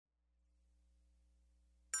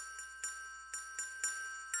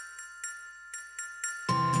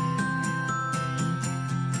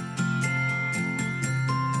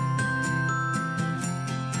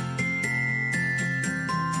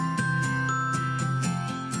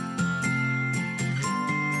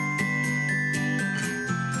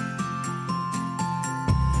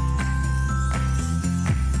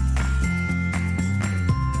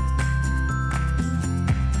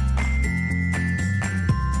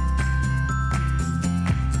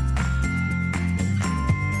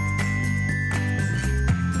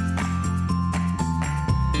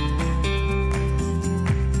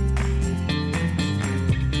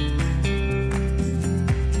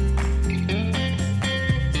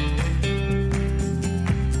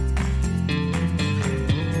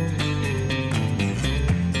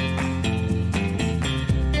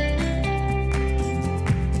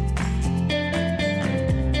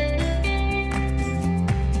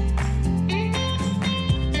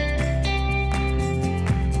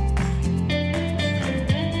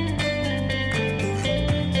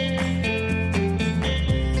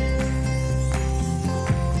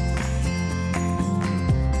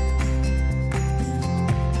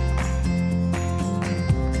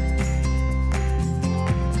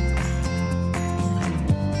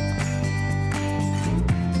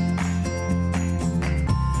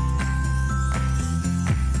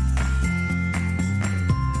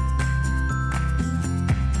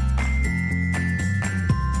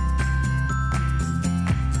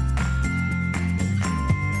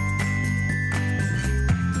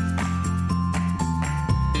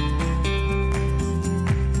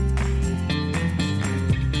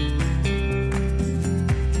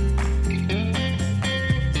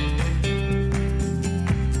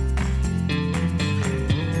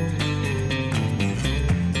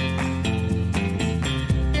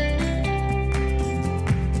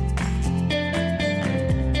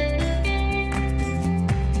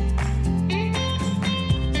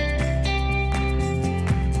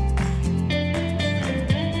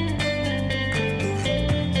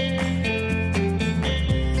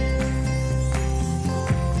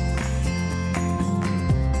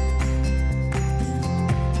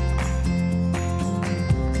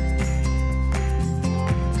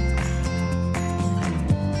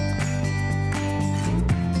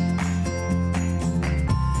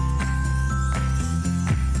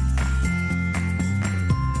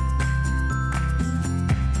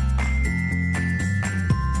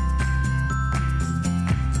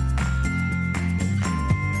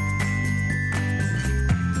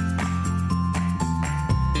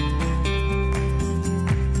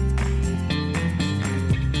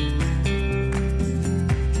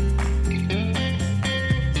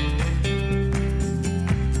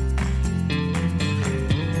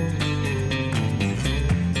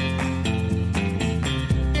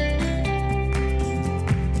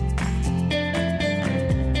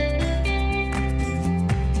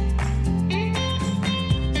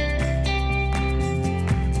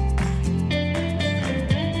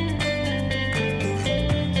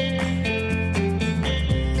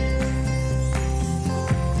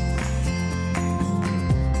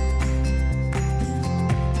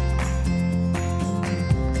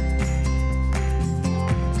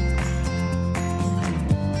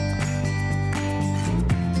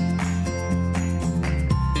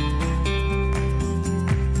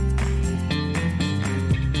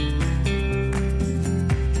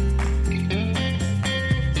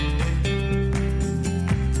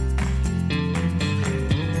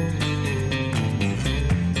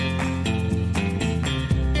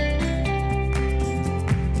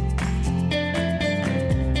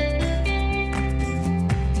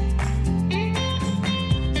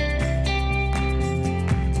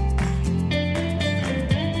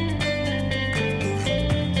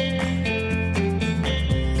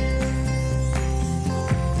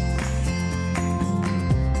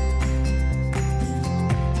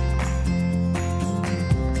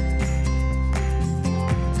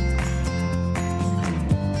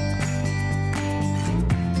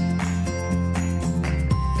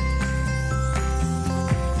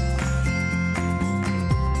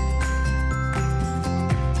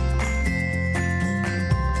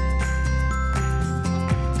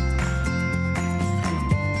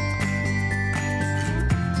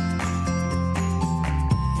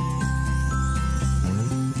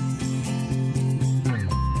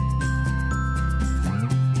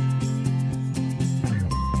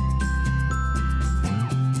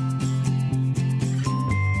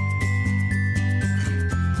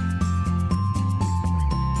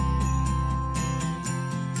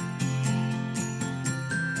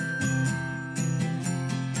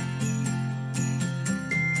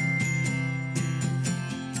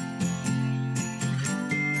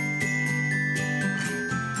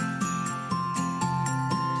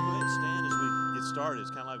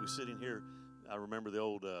sitting here, I remember the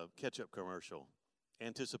old ketchup commercial,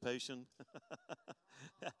 anticipation.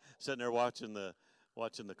 Sitting there watching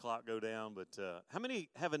the clock go down. But how many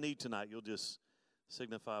have a need tonight? You'll just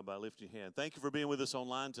signify by lifting your hand. Thank you for being with us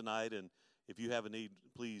online tonight. And if you have a need,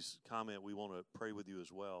 please comment. We want to pray with you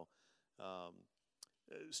as well.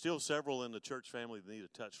 Still several in the church family that need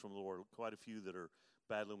a touch from the Lord. Quite a few that are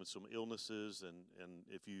battling with some illnesses. And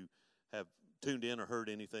if you have tuned in or heard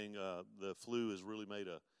anything, the flu has really made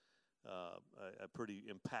a pretty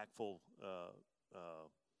impactful,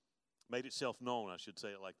 made itself known, I should say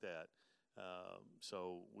it like that.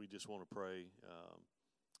 So we just want to pray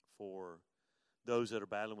for those that are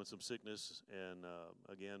battling with some sickness. And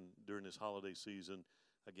again, during this holiday season,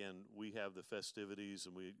 again, we have the festivities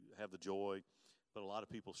and we have the joy, but a lot of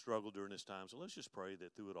people struggle during this time. So let's just pray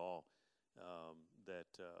that through it all, that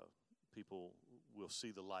people will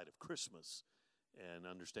see the light of Christmas and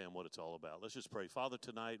understand what it's all about. Let's just pray. Father,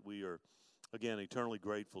 tonight we are, again, eternally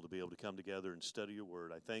grateful to be able to come together and study your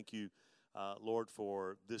word. I thank you, Lord,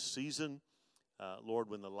 for this season. Lord,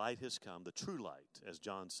 when the light has come, the true light, as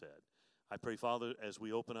John said. I pray, Father, as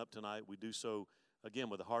we open up tonight, we do so, again,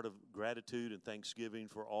 with a heart of gratitude and thanksgiving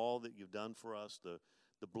for all that you've done for us, the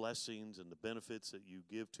blessings and the benefits that you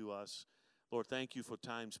give to us. Lord, thank you for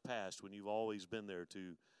times past when you've always been there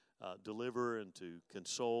to deliver and to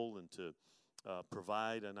console and to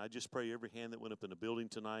provide. And I just pray every hand that went up in the building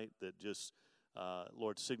tonight that just,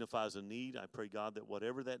 Lord, signifies a need. I pray, God, that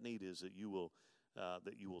whatever that need is, that you will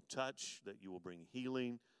touch, that you will bring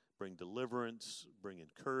healing, bring deliverance, bring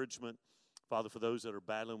encouragement. Father, for those that are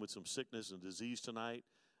battling with some sickness and disease tonight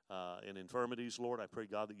and infirmities, Lord, I pray,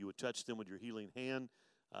 God, that you would touch them with your healing hand.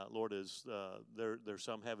 Lord, as there's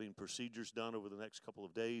some having procedures done over the next couple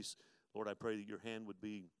of days, Lord, I pray that your hand would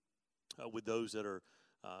be with those that are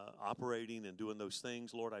operating and doing those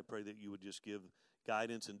things. Lord, I pray that you would just give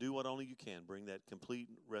guidance and do what only you can, bring that complete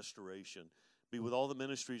restoration. Be with all the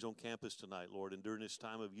ministries on campus tonight, Lord, and during this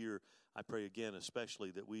time of year, I pray again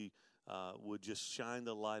especially that we would just shine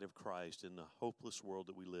the light of Christ in the hopeless world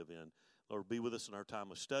that we live in. Lord, be with us in our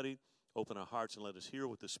time of study. Open our hearts and let us hear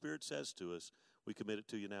what the Spirit says to us. We commit it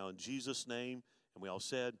to you now in Jesus' name. And we all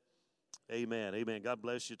said, amen. Amen. God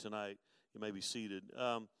bless you tonight. You may be seated.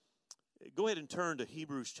 Go ahead and turn to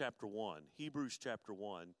Hebrews chapter 1. Hebrews chapter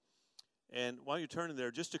 1. And while you're turning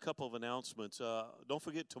there, just a couple of announcements. Don't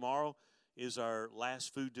forget, tomorrow is our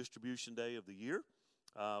last food distribution day of the year.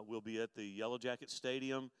 We'll be at the Yellow Jacket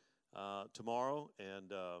Stadium tomorrow,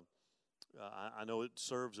 and I know it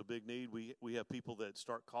serves a big need. We have people that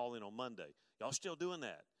start calling on Monday. Y'all still doing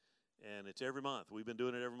that? And it's every month. We've been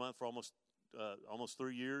doing it every month for almost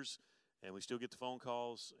 3 years, and we still get the phone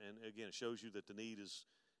calls. And again, it shows you that the need is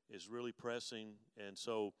really pressing. And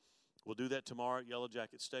so we'll do that tomorrow at Yellow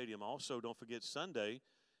Jacket Stadium. Also, don't forget Sunday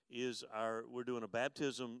we're doing a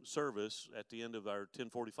baptism service at the end of our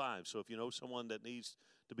 10:45. So if you know someone that needs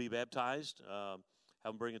to be baptized, have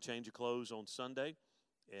them bring a change of clothes on Sunday.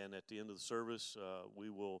 And at the end of the service, we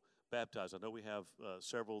will baptize. I know we have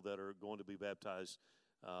several that are going to be baptized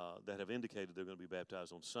that have indicated they're going to be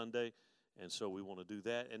baptized on Sunday. And so we want to do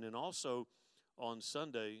that. And then also on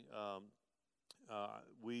Sunday,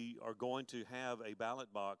 we are going to have a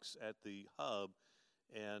ballot box at the hub.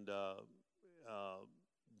 And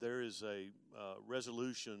there is a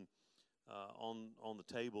resolution on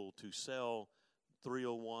the table to sell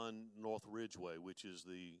 301 North Ridgeway, which is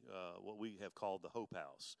the what we have called the Hope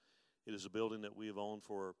House. It is a building that we have owned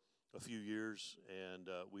for a few years, and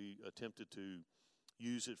we attempted to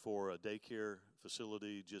use it for a daycare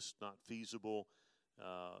facility, just not feasible.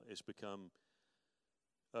 It's become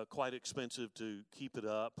quite expensive to keep it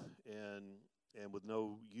up, and with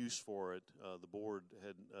no use for it, the board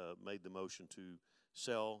had made the motion to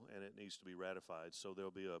sell, and it needs to be ratified. So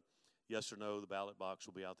there'll be a yes or no. The ballot box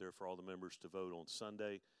will be out there for all the members to vote on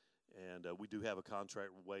Sunday, and we do have a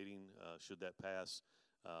contract waiting, should that pass,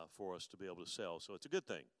 for us to be able to sell. So it's a good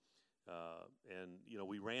thing. And, you know,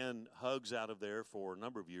 we ran Hugs out of there for a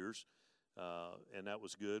number of years, and that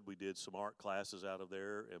was good. We did some art classes out of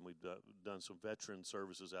there, and we've done some veteran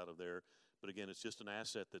services out of there. But, again, it's just an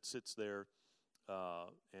asset that sits there,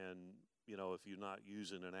 and, you know, if you're not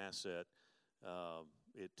using an asset,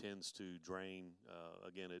 it tends to drain,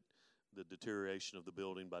 the deterioration of the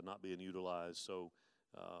building by not being utilized. So,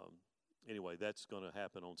 anyway, that's going to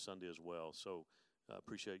happen on Sunday as well. So,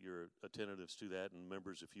 appreciate your attentiveness to that. And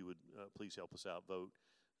members, if you would please help us out, vote.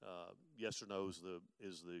 Yes or no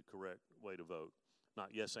is the correct way to vote. Not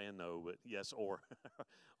yes and no, but yes or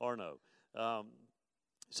or no.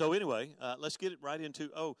 So anyway, let's get it right into.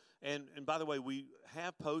 Oh, and by the way, we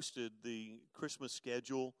have posted the Christmas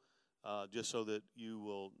schedule just so that you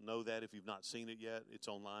will know that if you've not seen it yet. It's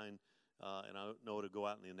online, and I know it'll go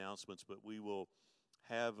out in the announcements. But we will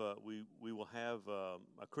have we will have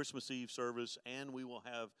a Christmas Eve service, and we will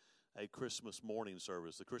have a Christmas morning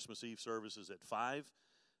service. The Christmas Eve service is at 5,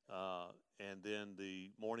 and then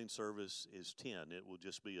the morning service is 10. It will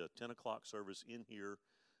just be a 10 o'clock service in here,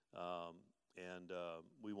 and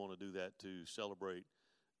we want to do that to celebrate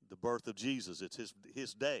the birth of Jesus. It's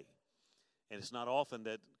his day. And it's not often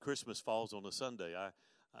that Christmas falls on a Sunday.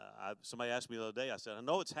 Somebody asked me the other day, I said, I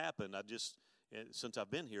know it's happened. Since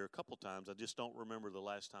I've been here a couple times, I just don't remember the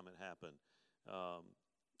last time it happened.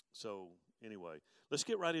 So anyway, let's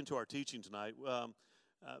get right into our teaching tonight.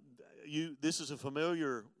 This is a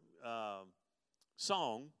familiar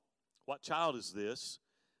song. What child is this?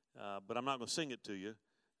 But I'm not going to sing it to you.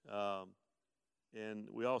 And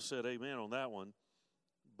we all said amen on that one.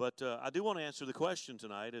 But I do want to answer the question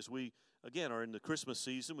tonight as we, again, are in the Christmas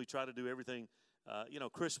season. We try to do everything,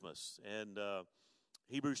 Christmas. And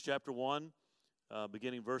Hebrews chapter 1,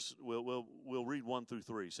 beginning verse, we'll read 1 through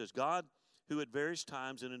 3. It says, God, who at various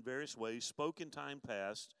times and in various ways spoke in time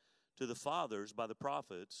past to the fathers by the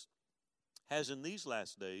prophets, has in these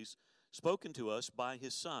last days spoken to us by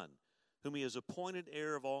his Son, whom he has appointed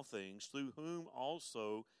heir of all things, through whom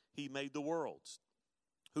also he made the worlds,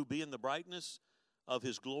 who being the brightness of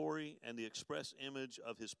his glory and the express image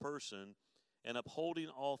of his person, and upholding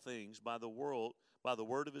all things by the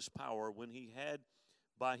word of his power, when he had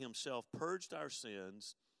by himself purged our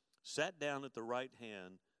sins, sat down at the right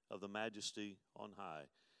hand of the majesty on high.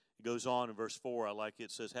 It goes on in verse 4, I like it,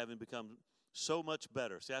 it says, having become so much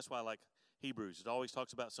better. See, that's why I like Hebrews. It always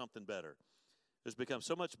talks about something better. It's become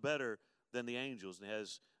so much better than the angels,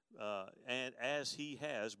 and as he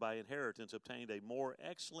has by inheritance obtained a more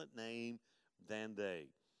excellent name than they.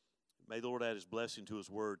 May the Lord add his blessing to his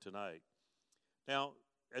word tonight. Now,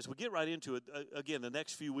 as we get right into it, again, the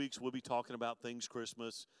next few weeks we'll be talking about things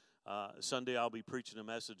Christmas. Sunday I'll be preaching a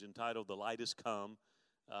message entitled The Light Has Come,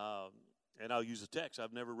 and I'll use a text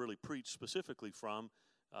I've never really preached specifically from.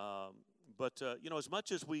 But as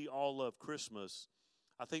much as we all love Christmas,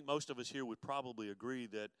 I think most of us here would probably agree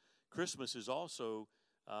that Christmas is also,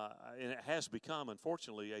 and it has become,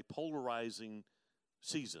 unfortunately, a polarizing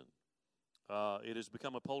season. It has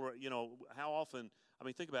become how often,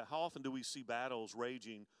 think about how often do we see battles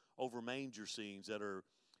raging over manger scenes that are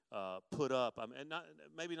put up? And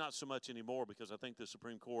maybe not so much anymore, because I think the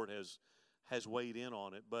Supreme Court has weighed in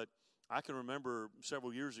on it. But I can remember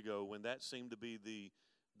several years ago when that seemed to be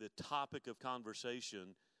the topic of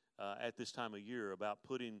conversation at this time of year, about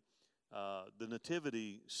putting the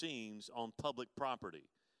nativity scenes on public property.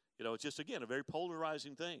 It's just, again, a very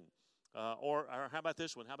polarizing thing. Or how about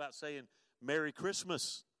this one? How about saying Merry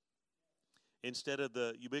Christmas instead of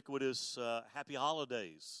the ubiquitous Happy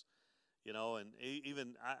Holidays? And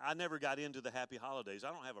even I never got into the Happy Holidays. I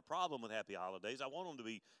don't have a problem with Happy Holidays. I want them to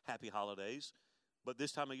be Happy Holidays. But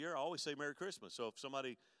this time of year, I always say Merry Christmas. So if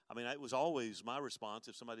somebody, it was always my response.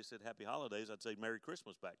 If somebody said Happy Holidays, I'd say Merry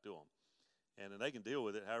Christmas back to them. And then they can deal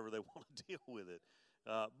with it however they want to deal with it.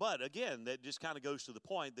 But again, that just kind of goes to the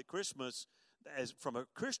point that Christmas, from a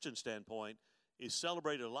Christian standpoint, is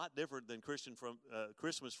celebrated a lot different than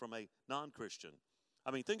Christmas from a non-Christian.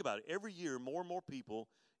 Think about it. Every year, more and more people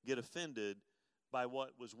get offended by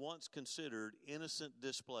what was once considered innocent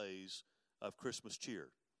displays of Christmas cheer.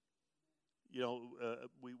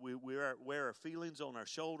 We wear our feelings on our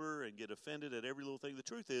shoulder and get offended at every little thing. The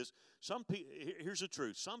truth is, here's the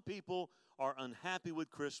truth. Some people are unhappy with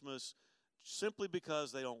Christmas simply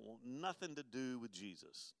because they don't want nothing to do with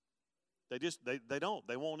Jesus. They don't.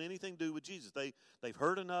 They want anything to do with Jesus. They've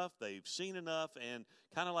heard enough. They've seen enough. And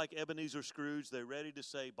kind of like Ebenezer Scrooge, they're ready to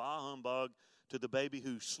say bah humbug to the baby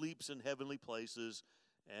who sleeps in heavenly places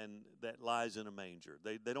and that lies in a manger.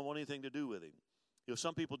 They don't want anything to do with him.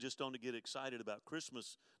 Some people just don't get excited about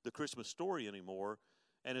Christmas, the Christmas story anymore.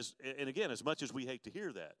 And again, as much as we hate to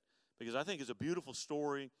hear that, because I think it's a beautiful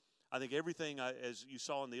story. I think everything, as you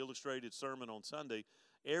saw in the illustrated sermon on Sunday,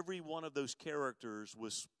 every one of those characters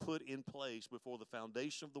was put in place before the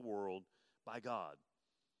foundation of the world by God.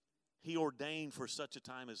 He ordained for such a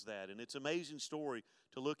time as that. And it's an amazing story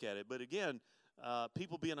to look at it. But again,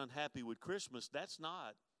 people being unhappy with Christmas, that's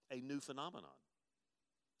not a new phenomenon.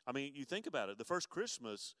 You think about it. The first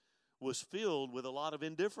Christmas was filled with a lot of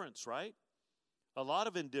indifference, right? A lot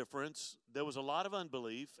of indifference. There was a lot of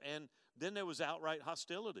unbelief. And then there was outright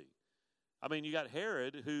hostility. You got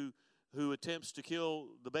Herod who attempts to kill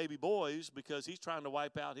the baby boys because he's trying to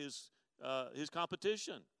wipe out his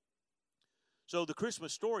competition. So the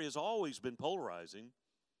Christmas story has always been polarizing.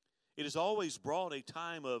 It has always brought a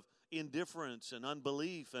time of indifference and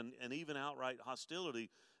unbelief and even outright hostility.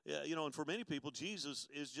 And for many people, Jesus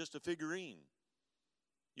is just a figurine.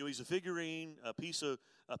 He's a figurine, a piece of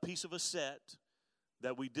a set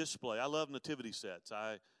that we display. I love nativity sets.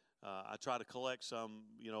 I try to collect some,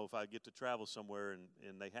 if I get to travel somewhere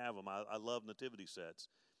and they have them. I love nativity sets.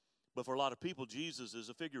 But for a lot of people, Jesus is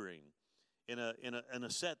a figurine in a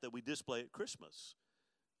set that we display at Christmas.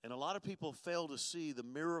 And a lot of people fail to see the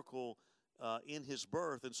miracle in his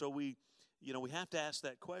birth. And so we have to ask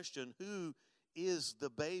that question, who is the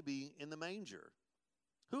baby in the manger?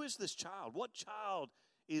 Who is this child? What child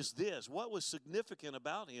is this? What was significant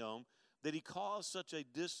about him that he caused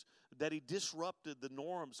that he disrupted the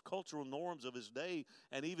cultural norms of his day,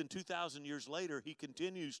 and even 2,000 years later, he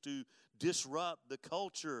continues to disrupt the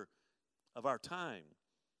culture of our time?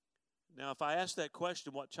 Now, if I ask that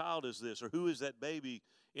question, what child is this, or who is that baby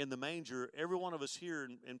in the manger, every one of us here,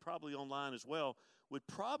 and probably online as well, would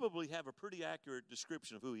probably have a pretty accurate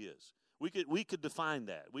description of who he is. We could define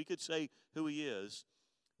that. We could say who he is,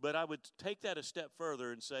 but I would take that a step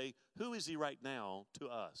further and say, who is he right now to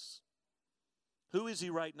us? Who is he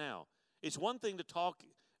right now? It's one thing to talk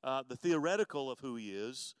the theoretical of who he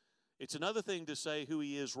is. It's another thing to say who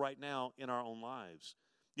he is right now in our own lives.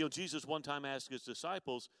 Jesus one time asked his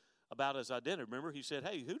disciples about his identity. Remember, he said,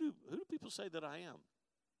 hey, who do people say that I am?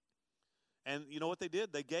 And you know what they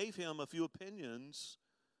did? They gave him a few opinions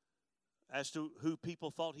as to who people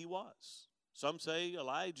thought he was. Some say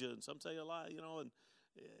Elijah, and some say Elijah,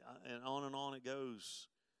 and on it goes.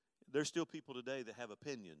 There's still people today that have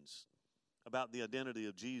opinions about the identity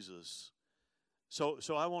of Jesus. So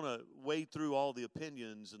I want to wade through all the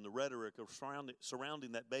opinions and the rhetoric of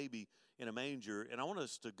surrounding that baby in a manger, and I want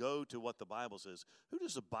us to go to what the Bible says. Who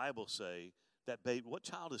does the Bible say that baby? What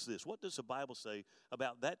child is this? What does the Bible say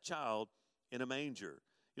about that child in a manger?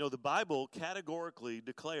 The Bible categorically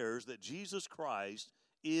declares that Jesus Christ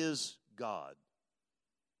is God.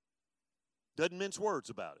 Doesn't mince words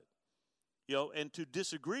about it. And to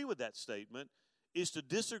disagree with that statement is to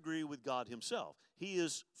disagree with God himself. He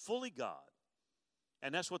is fully God.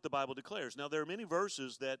 And that's what the Bible declares. Now, there are many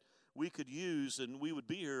verses that we could use, and we would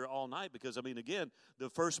be here all night because, again, the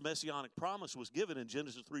first messianic promise was given in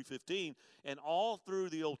Genesis 3:15, and all through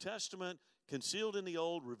the Old Testament, concealed in the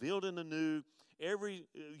Old, revealed in the New,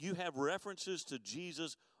 you have references to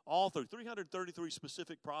Jesus all through 333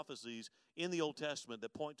 specific prophecies in the Old Testament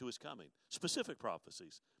that point to his coming, specific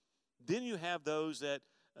prophecies. Then you have those that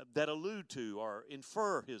allude to or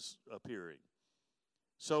infer his appearing.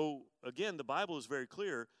 So, again, the Bible is very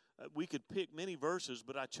clear. We could pick many verses,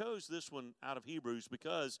 but I chose this one out of Hebrews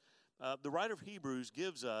because the writer of Hebrews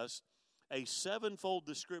gives us a sevenfold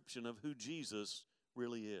description of who Jesus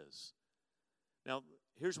really is. Now,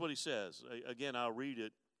 here's what he says. Again, I'll read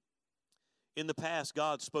it. In the past,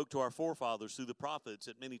 God spoke to our forefathers through the prophets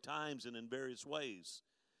at many times and in various ways.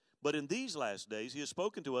 But in these last days, he has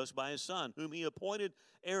spoken to us by his Son, whom he appointed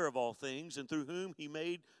heir of all things, and through whom he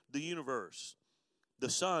made the universe. The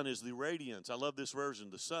Son is the radiance. I love this version.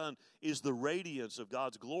 The Son is the radiance of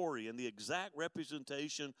God's glory and the exact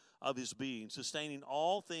representation of his being, sustaining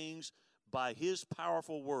all things by his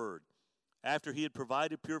powerful word. After he had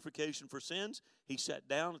provided purification for sins, he sat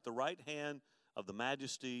down at the right hand of the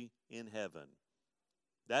majesty in heaven.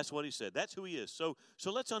 That's what he said. That's who he is. So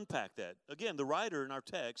let's unpack that. Again, the writer in our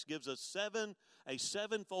text gives us a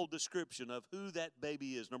sevenfold description of who that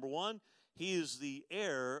baby is. Number one, he is the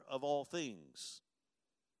heir of all things.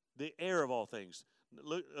 The heir of all things.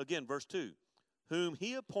 Look again, verse 2. Whom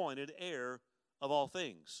he appointed heir of all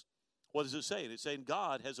things. What does it say? It's saying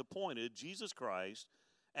God has appointed Jesus Christ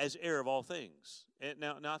as heir of all things. And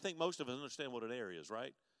now I think most of us understand what an heir is,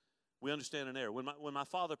 right? We understand an heir. When my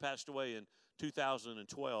father passed away in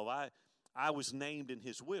 2012, I was named in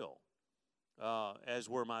his will, as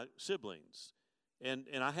were my siblings. And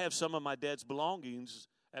I have some of my dad's belongings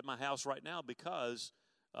at my house right now because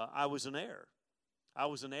I was an heir. I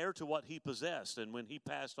was an heir to what he possessed. And when he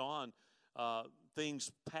passed on,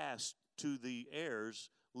 things passed to the heirs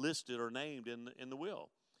listed or named in the will.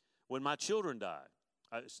 When my children die,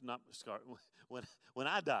 it's not when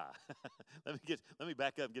I die. let me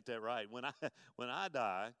back up and get that right. When I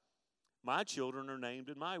die, my children are named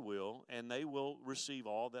in my will, and they will receive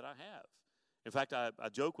all that I have. In fact, I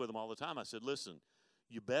joke with them all the time. I said, listen,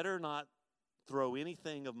 you better not throw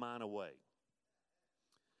anything of mine away,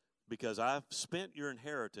 because I've spent your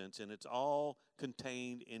inheritance, and it's all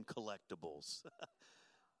contained in collectibles.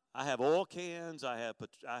 I have oil cans. I have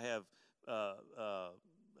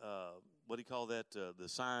what do you call that? The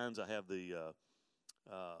signs. I have the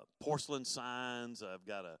porcelain signs. I've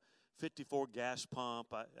got a 54 gas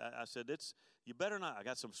pump. I said you better not. I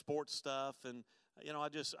got some sports stuff, and,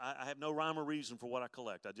 I have no rhyme or reason for what I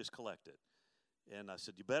collect. I just collect it. And I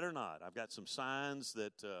said, you better not. I've got some signs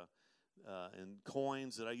that and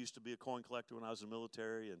coins that I used to be a coin collector when I was in the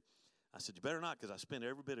military. And I said, you better not, because I spend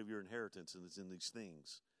every bit of your inheritance and it's in these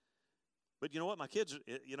things. But you know what? My kids,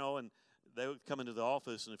 and they would come into the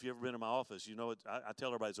office, and if you've ever been in my office, I tell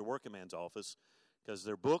everybody it's a working man's office, because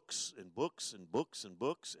they're books and books and books and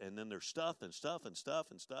books, and then there's stuff and stuff and stuff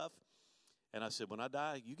and stuff. And I said, when I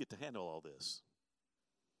die, you get to handle all this.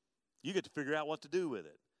 You get to figure out what to do with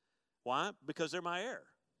it. Why? Because they're my heir.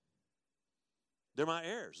 They're my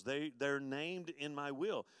heirs. They're named in my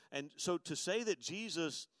will. And so to say that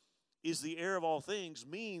Jesus is the heir of all things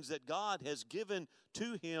means that God has given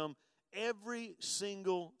to him every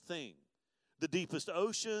single thing. The deepest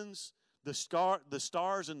oceans, the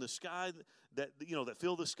stars in the sky that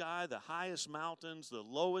fill the sky, the highest mountains, the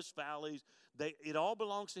lowest valleys, it all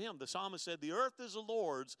belongs to him. The psalmist said, the earth is the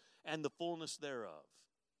Lord's and the fullness thereof.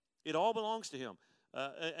 It all belongs to him.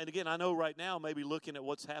 And again, I know right now, maybe looking at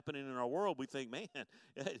what's happening in our world, we think, man,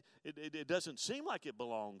 it doesn't seem like it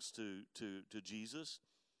belongs to Jesus.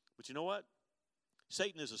 But you know what?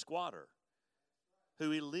 Satan is a squatter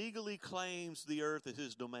who illegally claims the earth as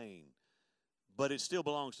his domain. But it still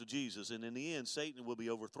belongs to Jesus. And in the end, Satan will be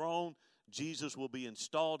overthrown. Jesus will be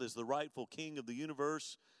installed as the rightful king of the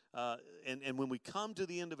universe. And when we come to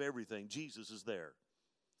the end of everything, Jesus is there.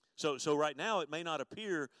 So right now, it may not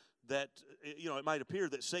appear that, it might appear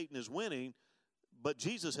that Satan is winning, but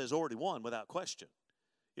Jesus has already won without question.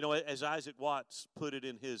 As Isaac Watts put it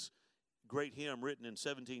in his great hymn written in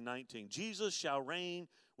 1719, Jesus shall reign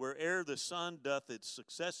where'er the sun doth its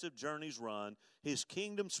successive journeys run. His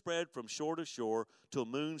kingdom spread from shore to shore till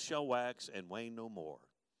moon shall wax and wane no more.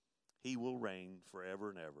 He will reign forever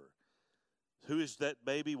and ever. Who is that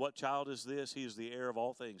baby? What child is this? He is the heir of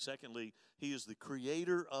all things. Secondly, he is the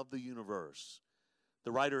creator of the universe.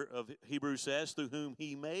 The writer of Hebrews says, through whom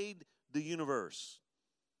he made the universe.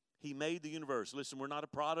 He made the universe. Listen, we're not a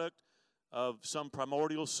product of some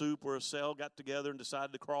primordial soup where a cell got together and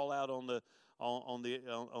decided to crawl out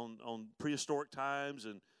on prehistoric times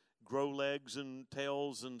and grow legs and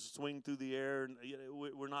tails and swing through the air. And,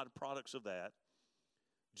 we're not products of that.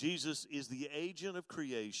 Jesus is the agent of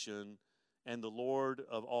creation and the Lord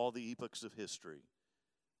of all the epochs of history.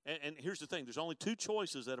 And here's the thing. There's only two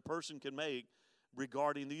choices that a person can make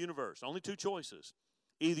regarding the universe. Only two choices.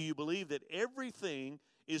 Either you believe that everything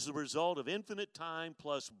is the result of infinite time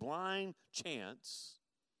plus blind chance,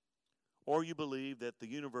 or you believe that the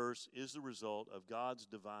universe is the result of God's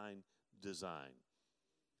divine design.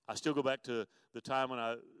 I still go back to the time when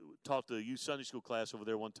I taught the youth Sunday school class over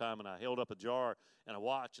there one time, and I held up a jar and a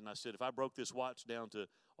watch, and I said, if I broke this watch down to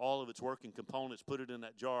all of its working components, put it in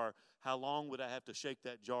that jar, how long would I have to shake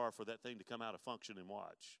that jar for that thing to come out a functioning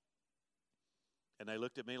watch? And they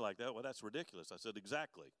looked at me like that. Well, that's ridiculous. I said,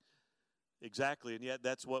 exactly. Exactly. And yet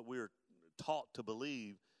that's what we're taught to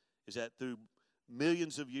believe, is that through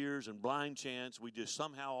millions of years and blind chance, we just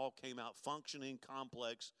somehow all came out functioning,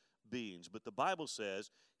 complex beings. But the Bible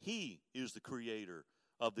says he is the creator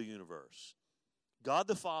of the universe. God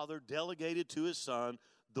the Father delegated to his Son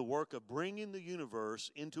the work of bringing the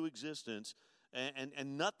universe into existence,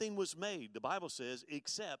 and nothing was made, the Bible says,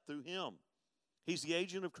 except through him. He's the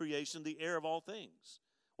agent of creation, the heir of all things.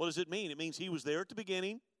 What does it mean? It means he was there at the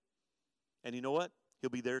beginning, and you know what? He'll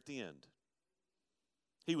be there at the end.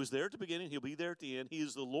 He was there at the beginning, he'll be there at the end. He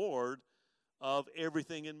is the Lord of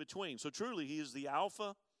everything in between. So truly, he is the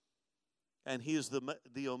Alpha, and he is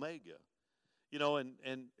the Omega.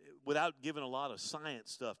 And without giving a lot of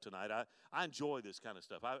science stuff tonight, I enjoy this kind of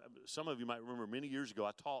stuff. Some of you might remember many years ago,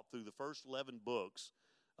 I taught through the first 11 books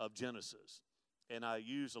of Genesis. And I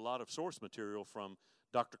used a lot of source material from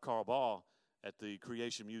Dr. Carl Baugh at the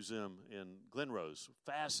Creation Museum in Glen Rose.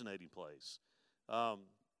 Fascinating place. But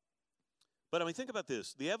think about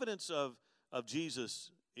this. The evidence of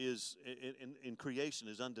Jesus is in creation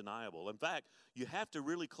is undeniable. In fact, you have to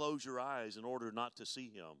really close your eyes in order not to see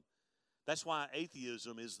him. That's why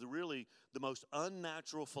atheism is really the most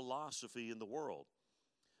unnatural philosophy in the world.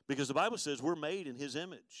 Because the Bible says we're made in his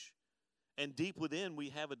image. And deep within, we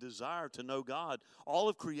have a desire to know God. All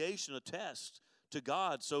of creation attests to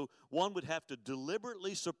God. So one would have to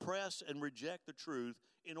deliberately suppress and reject the truth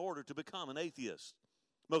in order to become an atheist.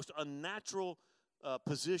 Most unnatural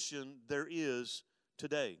position there is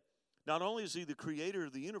today. Not only is he the creator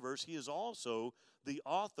of the universe, he is also the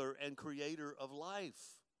author and creator of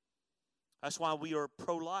life. That's why we are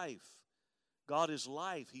pro-life. God is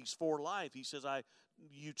life. He's for life. He says,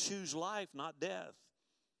 you choose life, not death.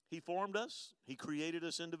 He formed us. He created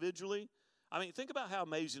us individually. Think about how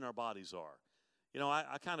amazing our bodies are.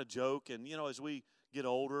 I kind of joke, and, as we get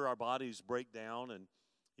older, our bodies break down, and,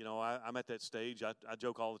 I'm at that stage. I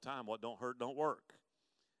joke all the time, what don't hurt, don't work.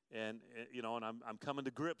 And I'm coming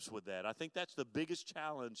to grips with that. I think that's the biggest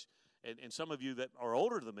challenge, and some of you that are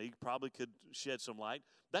older than me probably could shed some light.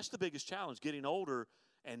 That's the biggest challenge, getting older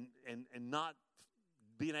and not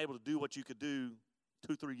being able to do what you could do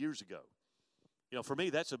 2-3 years ago. For me,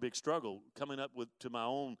 that's a big struggle, coming up to my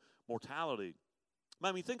own mortality.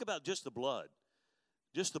 I mean, think about just the blood.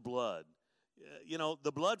 Just the blood.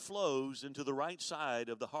 The blood flows into the right side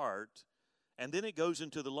of the heart, and then it goes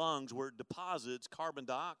into the lungs where it deposits carbon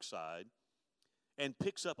dioxide and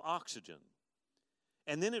picks up oxygen.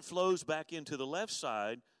 And then it flows back into the left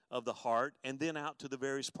side of the heart and then out to the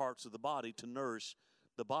various parts of the body to nourish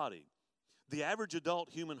the body. The average adult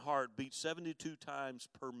human heart beats 72 times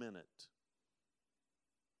per minute.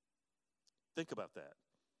 Think about that.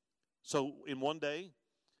 So in one day,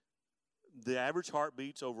 the average heart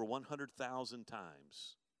beats over 100,000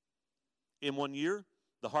 times. In 1 year,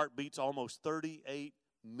 the heart beats almost 38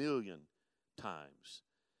 million times.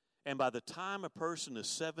 And by the time a person is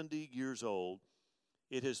 70 years old,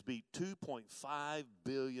 it has beat 2.5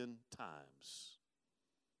 billion times.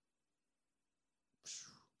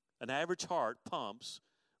 An average heart pumps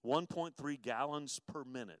 1.3 gallons per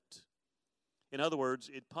minute. In other words,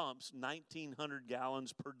 it pumps 1,900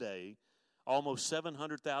 gallons per day, almost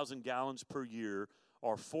 700,000 gallons per year,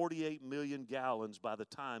 or 48 million gallons by the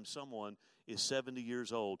time someone is 70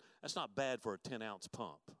 years old. That's not bad for a 10-ounce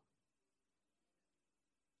pump.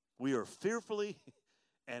 We are fearfully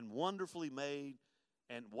and wonderfully made.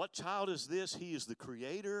 And what child is this? He is the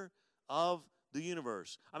creator of the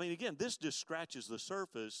universe. I mean, again, this just scratches the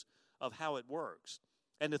surface of how it works.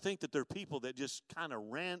 And to think that there are people that just kind of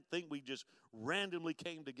think we just randomly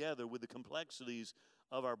came together with the complexities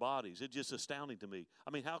of our bodies. It's just astounding to me.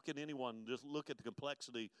 I mean, how can anyone just look at the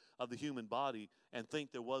complexity of the human body and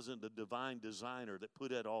think there wasn't a divine designer that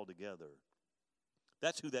put it all together?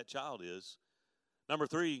 That's who that child is. Number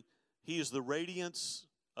 3, he is the radiance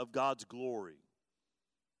of God's glory.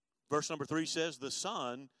 Verse number 3 says, the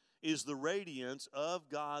Son is the radiance of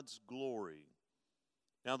God's glory.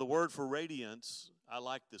 Now, the word for radiance, I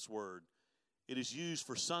like this word. It is used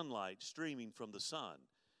for sunlight streaming from the sun.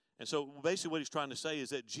 And so basically what he's trying to say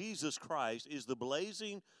is that Jesus Christ is the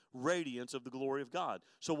blazing radiance of the glory of God.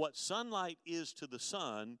 So what sunlight is to the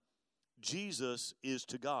sun, Jesus is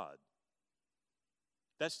to God.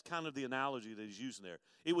 That's kind of the analogy that he's using there.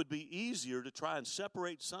 It would be easier to try and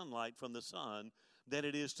separate sunlight from the sun than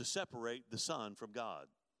it is to separate the sun from God.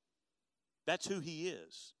 That's who he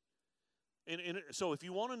is. And so if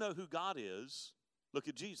you want to know who God is, look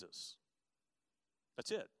at Jesus.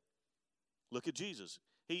 That's it. Look at Jesus.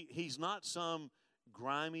 He's not some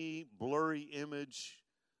grimy, blurry image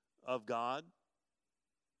of God.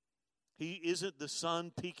 He isn't the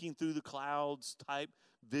sun peeking through the clouds type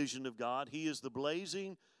vision of God. He is the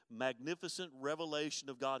blazing, magnificent revelation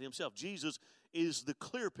of God himself. Jesus is the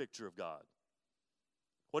clear picture of God.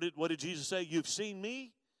 What did Jesus say? You've seen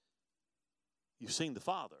me, you've seen the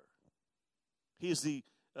Father. He is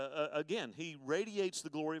again, he radiates the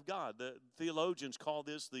glory of God. The theologians call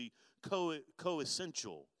this the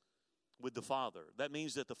coessential with the Father. That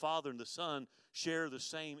means that the Father and the Son share the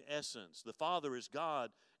same essence. The Father is God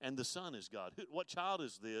and the Son is God. What child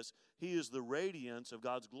is this? He is the radiance of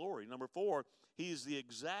God's glory. Number 4, he is the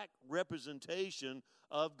exact representation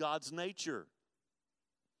of God's nature.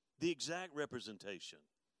 The exact representation.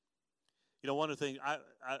 One of the things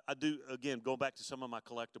I do, again, go back to some of my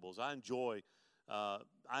collectibles. I enjoy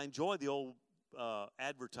the old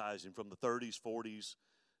advertising from the 30s, 40s.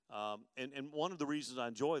 And one of the reasons I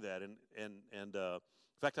enjoy that, and in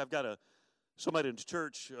fact, I've got somebody in the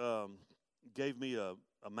church gave me a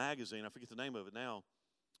magazine. I forget the name of it now,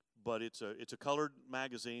 but it's a colored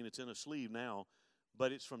magazine. It's in a sleeve now,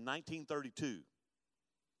 but it's from 1932.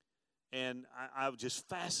 And I was just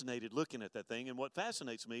fascinated looking at that thing. And what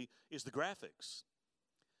fascinates me is the graphics.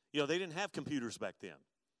 They didn't have computers back then.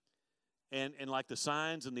 And like the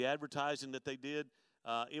signs and the advertising that they did,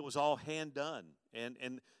 it was all hand done.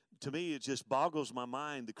 And to me, it just boggles my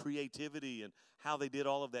mind, the creativity and how they did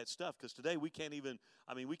all of that stuff. Because today we can't even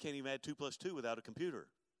add 2 + 2 without a computer.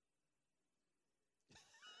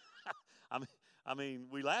 I mean,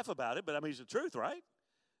 we laugh about it, but it's the truth, right?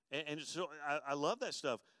 And so I love that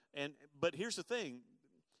stuff. But here's the thing.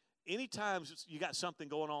 Anytime you got something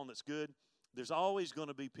going on that's good, there's always going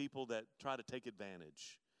to be people that try to take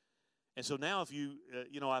advantage. And so now if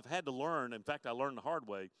I've had to learn, in fact, I learned the hard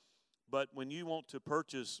way, but when you want to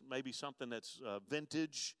purchase maybe something that's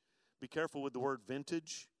vintage, be careful with the word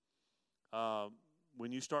vintage.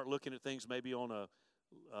 when you start looking at things maybe on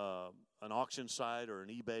an auction site or an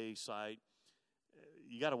eBay site,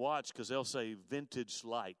 you got to watch because they'll say vintage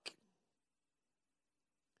like.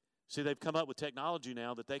 See, they've come up with technology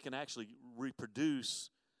now that they can actually reproduce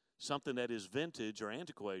something that is vintage or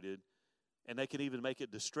antiquated, and they can even make it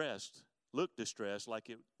look distressed like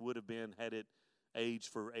it would have been had it aged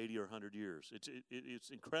for 80 or 100 years. It's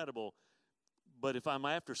incredible. But if I'm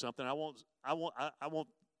after something, I want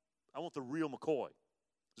the real McCoy.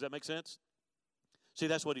 Does that make sense? See,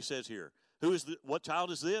 that's what he says here. What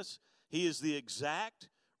child is this? He is the exact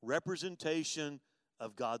representation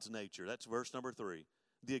of God's nature. That's verse number 3.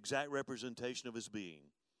 The exact representation of his being.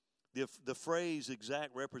 The phrase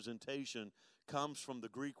exact representation comes from the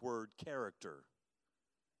Greek word character.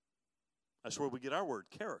 That's where we get our word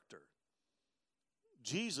character.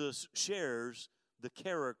 Jesus shares the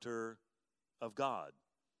character of God.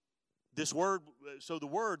 This word,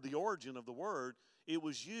 the origin of the word, it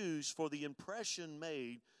was used for the impression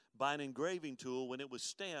made by an engraving tool when it was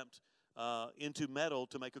stamped into metal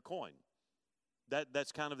to make a coin.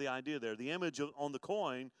 That's kind of the idea there. The image on the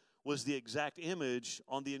coin was the exact image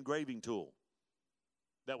on the engraving tool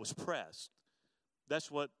that was pressed. That's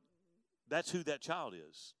who that child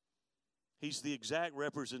is. He's the exact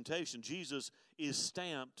representation. Jesus is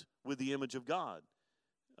stamped with the image of God.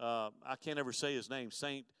 I can't ever say his name,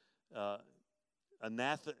 Saint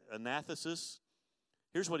Athanasius.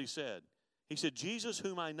 Here's what he said. He said, Jesus,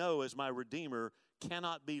 whom I know as my Redeemer,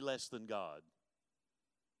 cannot be less than God.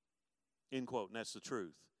 End quote. And that's the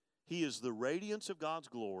truth. He is the radiance of God's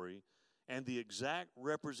glory and the exact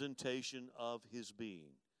representation of his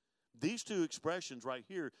being. These two expressions right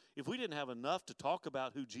here, if we didn't have enough to talk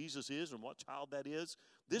about who Jesus is and what child that is,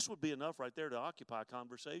 this would be enough right there to occupy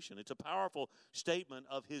conversation. It's a powerful statement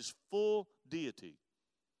of his full deity.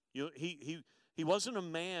 You know, he wasn't a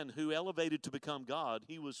man who elevated to become God.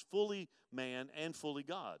 He was fully man and fully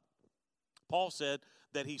God. Paul said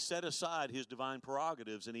that he set aside his divine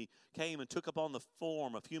prerogatives and he came and took upon the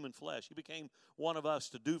form of human flesh. He became one of us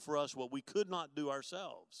to do for us what we could not do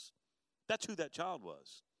ourselves. That's who that child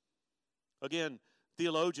was. Again,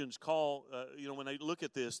 theologians call, when they look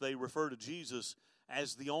at this, they refer to Jesus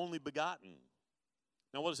as the only begotten.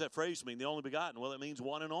 Now, what does that phrase mean, the only begotten? Well, it means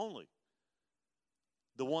one and only.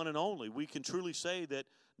 The one and only. We can truly say that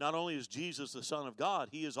not only is Jesus the Son of God,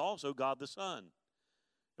 he is also God the Son.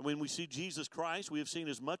 And when we see Jesus Christ, we have seen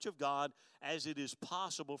as much of God as it is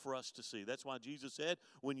possible for us to see. That's why Jesus said,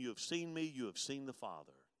 when you have seen me, you have seen the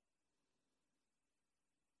Father.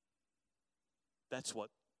 That's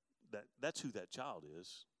who that child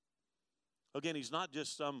is. Again, he's not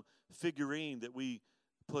just some figurine that we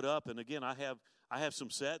put up. And again, I have some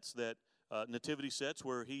sets that nativity sets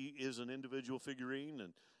where he is an individual figurine,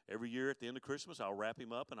 and every year at the end of Christmas I'll wrap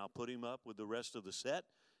him up and I'll put him up with the rest of the set,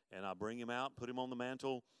 and I'll bring him out, put him on the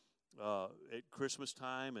mantle at Christmas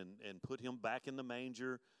time, and put him back in the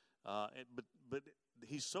manger. But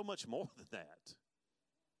he's so much more than that.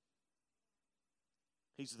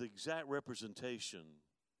 He's the exact representation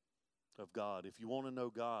of God. If you want to know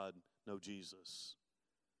God, know Jesus.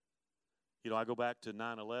 I go back to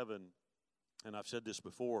 9/11, and I've said this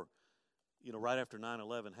before. Right after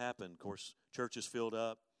 9/11 happened, of course, churches filled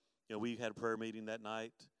up. We had a prayer meeting that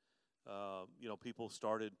night. People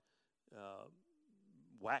started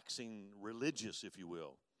waxing religious, if you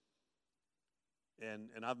will.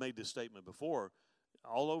 And I've made this statement before.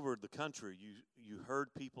 All over the country, you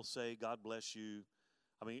heard people say, God bless you.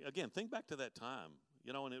 I mean, again, think back to that time,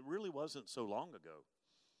 and it really wasn't so long ago,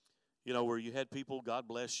 where you had people, God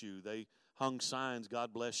bless you. They hung signs,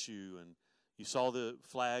 God bless you, and you saw the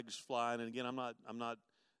flags flying. And again, I'm not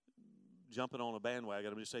jumping on a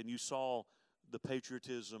bandwagon. I'm just saying you saw the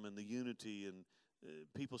patriotism and the unity and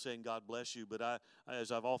people saying, God bless you. But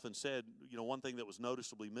as I've often said, one thing that was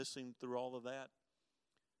noticeably missing through all of that,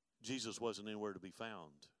 Jesus wasn't anywhere to be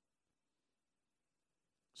found.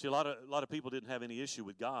 See, a lot of people didn't have any issue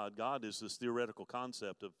with God. God is this theoretical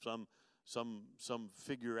concept of some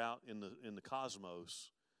figure out in the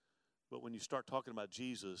cosmos. But when you start talking about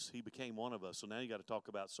Jesus, he became one of us. So now you got to talk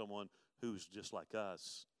about someone who's just like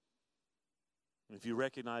us. And if you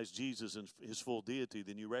recognize Jesus and his full deity,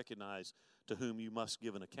 then you recognize to whom you must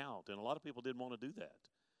give an account. And a lot of people didn't want to do that.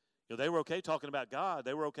 They were okay talking about God.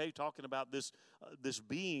 They were okay talking about this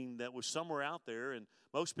being that was somewhere out there. And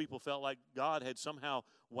most people felt like God had somehow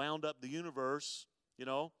wound up the universe,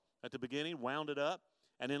 at the beginning, wound it up,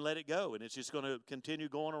 and then let it go. And it's just going to continue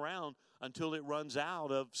going around until it runs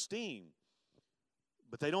out of steam.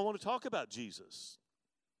 But they don't want to talk about Jesus.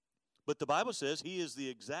 But the Bible says he is the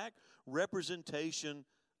exact representation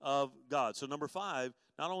of God. So number 5,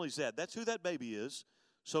 not only is that's who that baby is.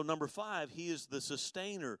 So number 5, he is the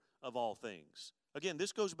sustainer of all things. Again,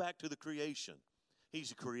 this goes back to the creation. He's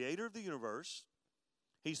the creator of the universe.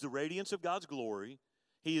 He's the radiance of God's glory.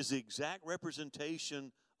 He is the exact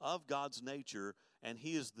representation of God's nature, and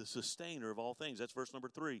he is the sustainer of all things. That's verse number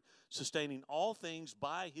 3. Sustaining all things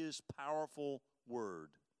by his powerful word.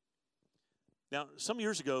 Now, some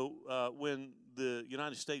years ago, when the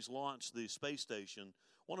United States launched the space station,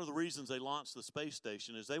 one of the reasons they launched the space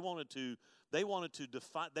station is they wanted to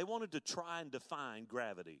try and define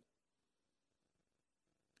gravity.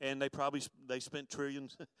 And they spent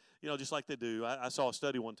trillions, just like they do. I saw a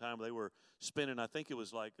study one time where they were spending, I think it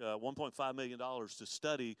was like $1.5 million to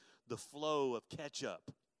study the flow of ketchup.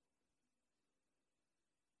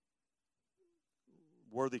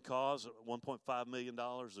 Worthy cause, $1.5 million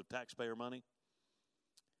of taxpayer money.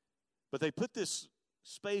 But they put this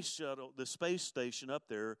space shuttle, the space station up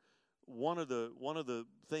there. One of the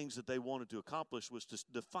things that they wanted to accomplish was to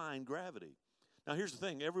define gravity. Now, here's the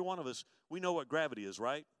thing. Every one of us, we know what gravity is,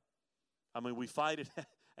 right? I mean, we fight it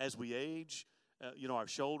as we age. Our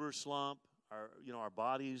shoulders slump, our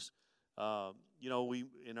bodies. We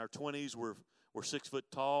in our 20s, we're 6 foot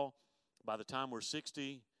tall. By the time we're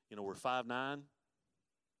 60, we're 5'9".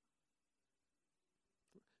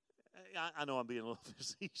 I know I'm being a little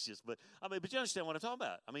facetious, but you understand what I'm talking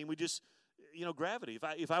about. I mean, we just, gravity.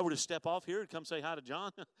 If I were to step off here and come say hi to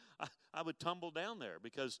John, I would tumble down there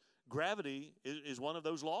because gravity is one of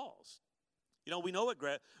those laws. We know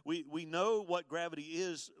we know what gravity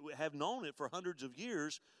is. We have known it for hundreds of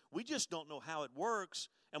years. We just don't know how it works,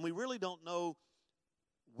 and we really don't know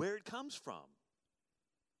where it comes from.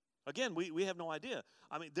 Again, we have no idea.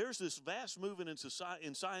 I mean, there's this vast movement in society,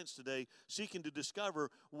 in science today, seeking to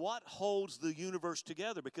discover what holds the universe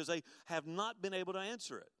together because they have not been able to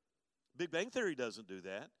answer it. Big Bang Theory doesn't do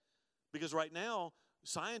that because right now,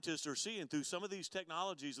 scientists are seeing through some of these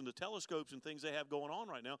technologies and the telescopes and things they have going on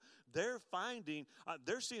right now, they're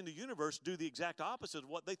seeing the universe do the exact opposite of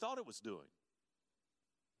what they thought it was doing.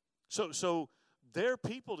 So there are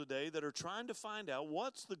people today that are trying to find out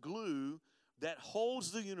what's the glue that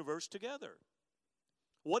holds the universe together.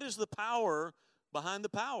 What is the power behind the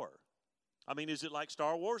power? I mean, is it like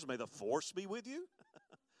Star Wars? May the Force be with you?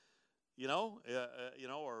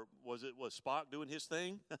 Or was Spock doing his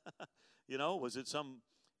thing? Was it some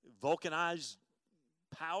vulcanized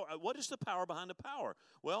power? What is the power behind the power?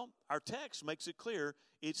 Well, our text makes it clear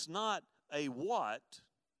it's not a what,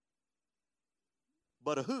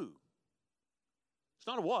 but a who. It's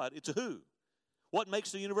not a what, it's a who. What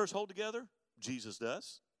makes the universe hold together? Jesus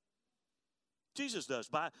does. Jesus does.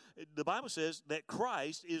 The Bible says that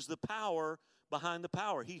Christ is the power behind the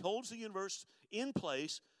power. He holds the universe in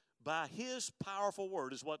place by his powerful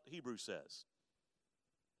word, is what Hebrews says.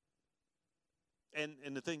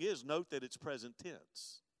 And the thing is, note that it's present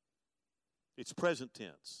tense. It's present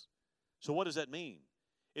tense. So what does that mean?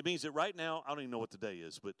 It means that right now, I don't even know what the day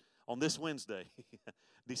is, but on this Wednesday,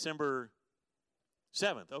 December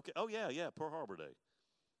 7th. Okay. Oh, yeah, Pearl Harbor Day.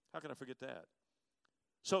 How can I forget that?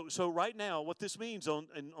 So right now, what this means on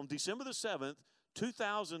December the 7th,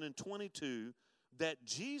 2022, that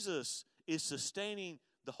Jesus is sustaining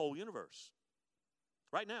the whole universe.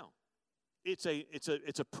 Right now. It's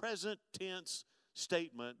a present tense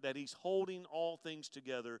statement that he's holding all things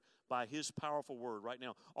together by his powerful word right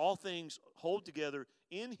now. All things hold together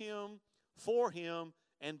in him, for him,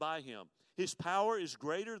 and by him. His power is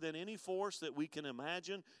greater than any force that we can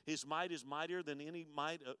imagine. His might is mightier than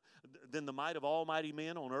than the might of almighty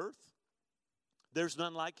men on earth. There's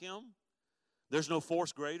none like him. There's no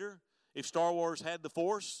force greater. If Star Wars had the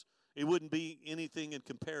force, it wouldn't be anything in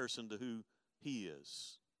comparison to who he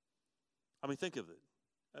is. I mean, think of it.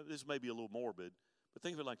 This may be a little morbid, but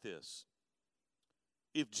think of it like this.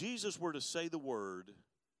 If Jesus were to say the word,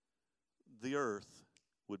 the earth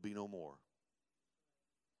would be no more.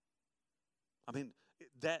 I mean,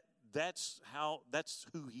 that's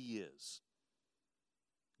who he is.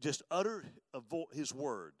 Just utter his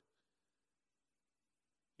word.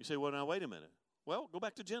 You say, well, now, wait a minute. Well, go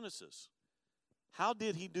back to Genesis. How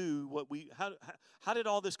did he do how did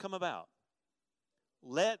all this come about?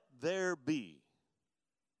 Let there be.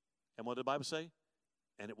 And what did the Bible say?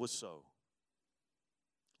 And it was so.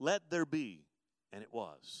 Let there be, and it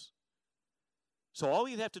was. So all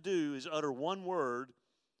you'd have to do is utter one word,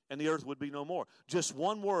 and the earth would be no more. Just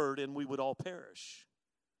one word, and we would all perish.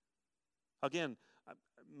 Again,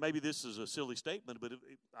 maybe this is a silly statement, but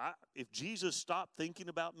if Jesus stopped thinking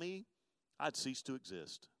about me, I'd cease to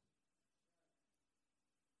exist.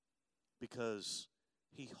 Because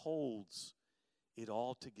he holds it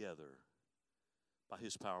all together by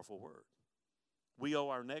his powerful word. We owe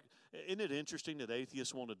our neck. Isn't it interesting that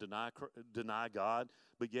atheists want to deny God,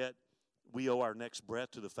 but yet we owe our next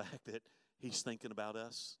breath to the fact that he's thinking about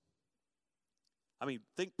us? I mean,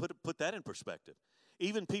 put that in perspective.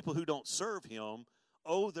 Even people who don't serve him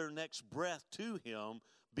owe their next breath to him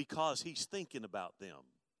because he's thinking about them.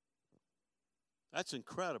 That's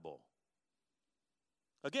incredible.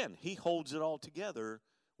 Again, he holds it all together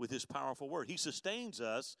with his powerful word. He sustains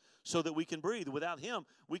us so that we can breathe. Without him,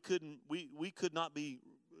 we could not be,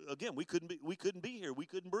 again, we couldn't be here. We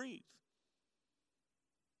couldn't breathe.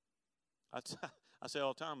 I say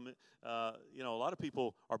all the time, a lot of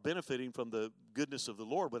people are benefiting from the goodness of the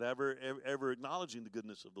Lord without ever acknowledging the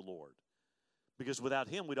goodness of the Lord. Because without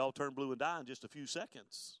him, we'd all turn blue and die in just a few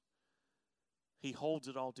seconds. He holds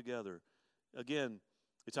it all together. Again,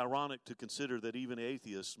 it's ironic to consider that even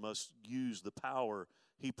atheists must use the power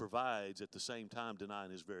he provides at the same time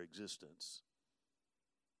denying his very existence.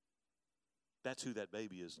 That's who that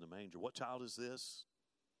baby is in the manger. What child is this?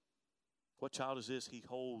 What child is this? He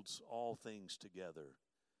holds all things together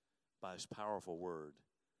by his powerful word.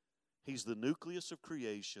 He's the nucleus of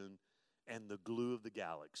creation and the glue of the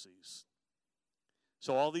galaxies.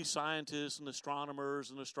 So all these scientists and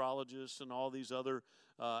astronomers and astrologists and all these other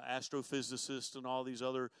astrophysicists and all these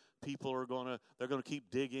other people they're going to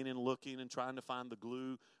keep digging and looking and trying to find the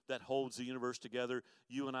glue that holds the universe together.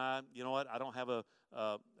 You and I, you know what? I don't have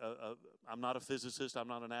I'm not a physicist. I'm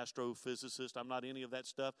not an astrophysicist. I'm not any of that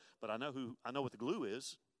stuff. But I know what the glue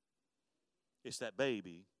is. It's that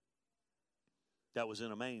baby that was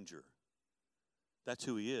in a manger. That's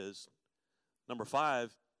who he is. Number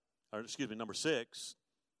 6,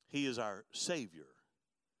 he is our Savior.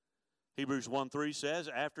 Hebrews 1:3 says,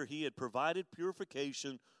 after he had provided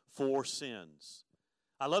purification for sins.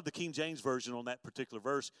 I love the King James Version on that particular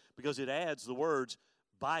verse because it adds the words,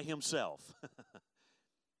 by himself.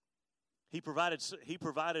 He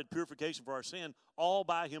provided purification for our sin all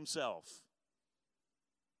by himself.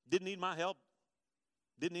 Didn't need my help.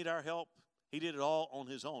 Didn't need our help. He did it all on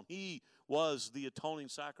his own. He was the atoning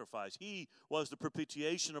sacrifice. He was the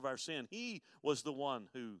propitiation of our sin. He was the one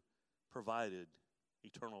who provided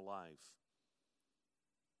eternal life.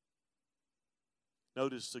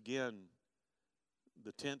 Notice again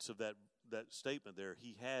the tense of that statement there.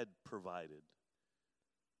 He had provided.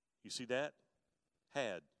 You see that?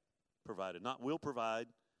 Had provided. Not will provide,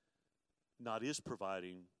 not is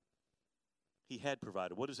providing. He had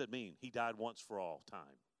provided. What does that mean? He died once for all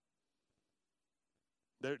time.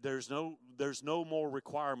 There's no more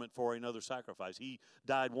requirement for another sacrifice. He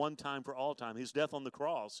died one time for all time. His death on the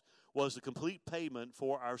cross was the complete payment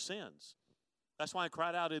for our sins. That's why I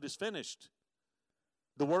cried out, it is finished.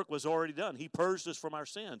 The work was already done. He purged us from our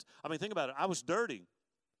sins. I mean, think about it. I was dirty.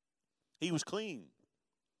 He was clean.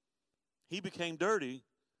 He became dirty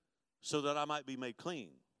so that I might be made clean.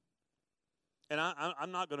 And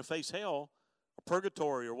I'm not going to face hell or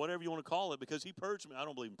purgatory or whatever you want to call it because he purged me. I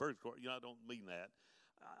don't believe in purgatory. I don't mean that.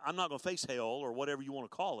 I'm not going to face hell or whatever you want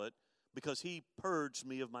to call it because he purged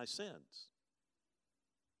me of my sins.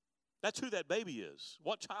 That's who that baby is.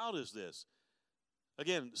 What child is this?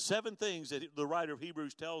 Again, 7 things that the writer of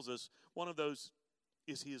Hebrews tells us. One of those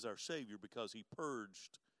is he is our Savior because he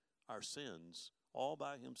purged our sins all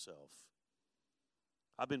by himself.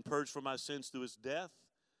 I've been purged from my sins through his death.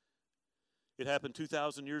 It happened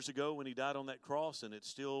 2,000 years ago when he died on that cross, and it's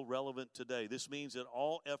still relevant today. This means that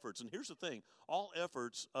all efforts, and here's the thing, all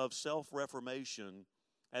efforts of self-reformation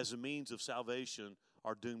as a means of salvation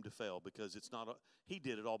are doomed to fail because he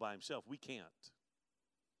did it all by himself. We can't.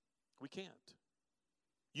 We can't.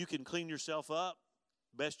 You can clean yourself up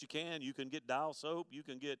best you can. You can get Dial soap. You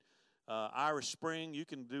can get Irish Spring. You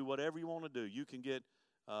can do whatever you want to do. You can get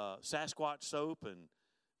Sasquatch soap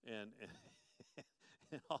and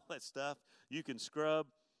all that stuff. You can scrub,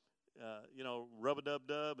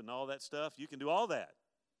 rub-a-dub-dub and all that stuff. You can do all that.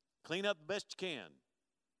 Clean up the best you can.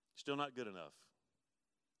 Still not good enough.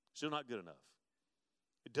 Still not good enough.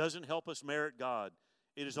 It doesn't help us merit God.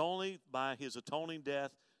 It is only by his atoning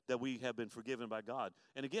death that we have been forgiven by God.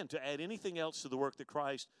 And again, to add anything else to the work that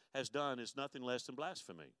Christ has done is nothing less than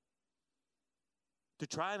blasphemy. To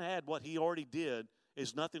try and add what he already did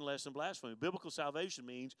is nothing less than blasphemy. Biblical salvation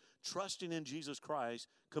means trusting in Jesus Christ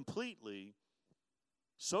completely,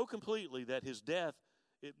 so completely that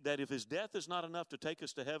that if his death is not enough to take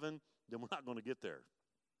us to heaven, then we're not going to get there.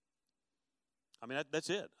 I mean, that's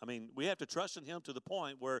it. I mean, we have to trust in him to the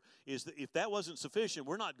point where if that wasn't sufficient,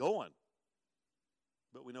 we're not going.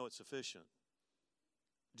 But we know it's sufficient.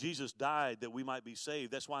 Jesus died that we might be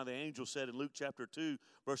saved. That's why the angel said in Luke chapter 2,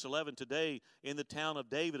 verse 11, today in the town of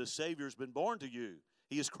David, a Savior has been born to you.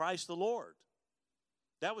 He is Christ the Lord.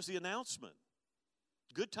 That was the announcement.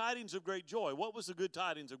 Good tidings of great joy. What was the good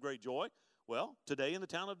tidings of great joy? Well, today in the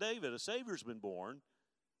town of David, a Savior's been born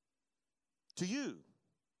to you.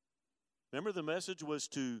 Remember, the message was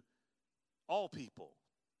to all people.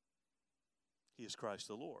 He is Christ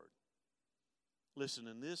the Lord. Listen,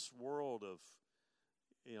 in this world of,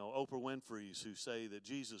 Oprah Winfrey's who say that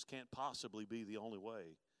Jesus can't possibly be the only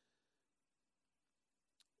way,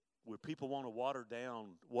 where people want to water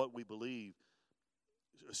down what we believe,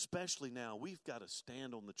 especially now, we've got to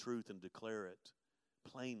stand on the truth and declare it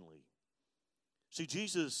plainly. See,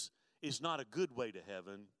 Jesus is not a good way to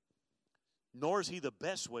heaven, nor is he the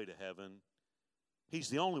best way to heaven. He's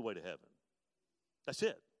the only way to heaven. That's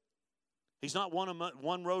it. He's not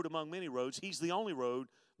one road among many roads. He's the only road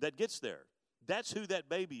that gets there. That's who that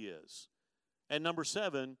baby is. And number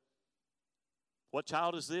 7, what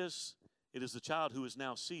child is this? It is the child who is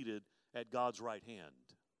now seated at God's right hand.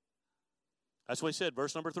 That's what he said,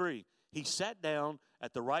 verse number 3. He sat down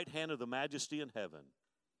at the right hand of the majesty in heaven.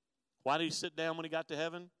 Why did he sit down when he got to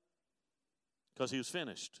heaven? Because he was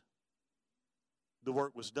finished. The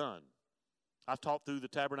work was done. I've taught through the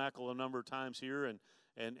tabernacle a number of times here, and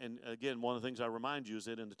again, one of the things I remind you is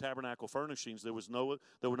that in the tabernacle furnishings, there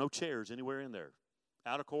were no chairs anywhere in there.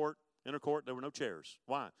 Outer court, inner court, there were no chairs.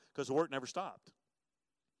 Why? Because the work never stopped.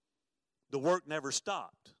 The work never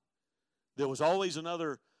stopped. There was always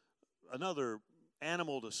another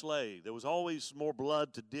animal to slay. There was always more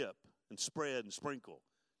blood to dip and spread and sprinkle.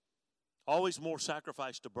 Always more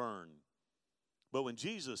sacrifice to burn. But when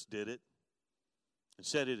Jesus did it and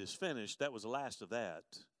said it is finished, that was the last of that.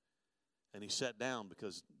 And he sat down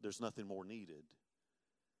because there's nothing more needed.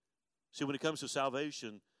 See, when it comes to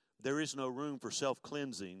salvation, there is no room for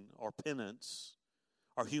self-cleansing or penance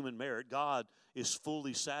or human merit. God is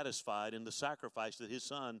fully satisfied in the sacrifice that his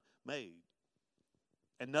Son made.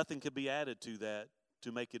 And nothing can be added to that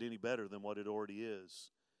to make it any better than what it already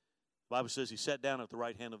is. The Bible says he sat down at the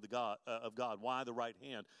right hand of God. Why the right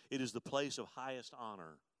hand? It is the place of highest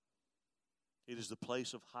honor. It is the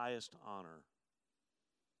place of highest honor.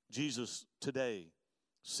 Jesus today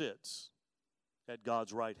sits at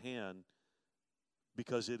God's right hand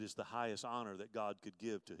because it is the highest honor that God could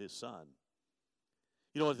give to his Son.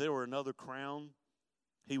 You know, if there were another crown,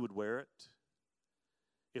 he would wear it.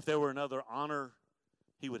 If there were another honor,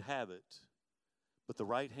 he would have it. But the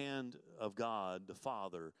right hand of God, the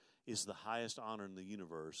Father, is the highest honor in the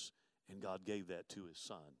universe, and God gave that to his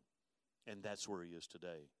Son. And that's where he is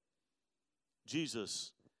today.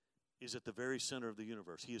 Jesus is at the very center of the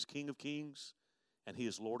universe. He is King of kings, and he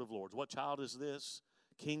is Lord of lords. What child is this?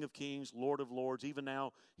 King of kings, Lord of lords. Even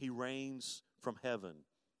now, he reigns from heaven.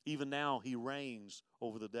 Even now, he reigns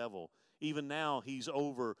over the devil. Even now, he's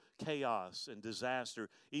over chaos and disaster.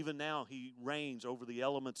 Even now, he reigns over the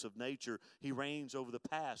elements of nature. He reigns over the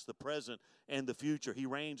past, the present, and the future. He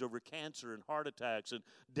reigns over cancer and heart attacks and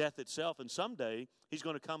death itself. And someday, he's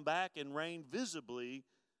going to come back and reign visibly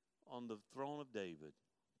on the throne of David.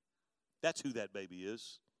 That's who that baby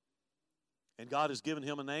is. And God has given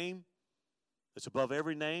him a name that's above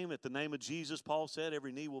every name. At the name of Jesus, Paul said,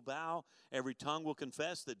 every knee will bow, every tongue will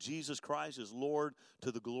confess that Jesus Christ is Lord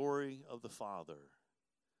to the glory of the Father.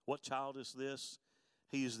 What child is this?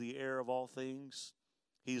 He is the heir of all things.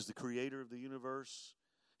 He is the creator of the universe.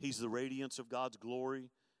 He's the radiance of God's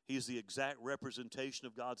glory. He is the exact representation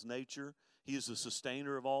of God's nature. He is the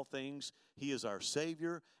sustainer of all things. He is our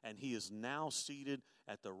Savior, and he is now seated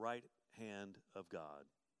at the right hand of God.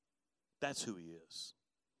 That's who he is.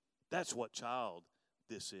 That's what child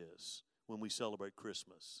this is when we celebrate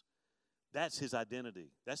Christmas. That's his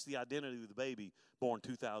identity. That's the identity of the baby born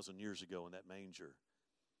 2,000 years ago in that manger.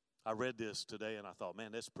 I read this today and I thought,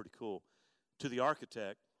 man, that's pretty cool. To the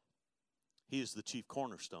architect, he is the chief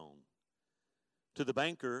cornerstone. To the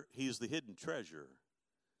banker, he is the hidden treasure.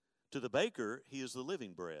 To the baker, he is the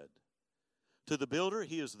living bread. To the builder,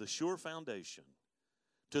 he is the sure foundation.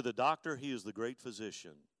 To the doctor, he is the great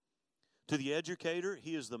physician. To the educator,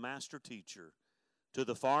 he is the master teacher. To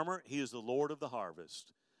the farmer, he is the Lord of the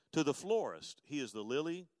harvest. To the florist, he is the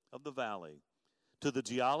lily of the valley. To the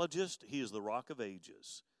geologist, he is the rock of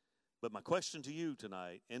ages. But my question to you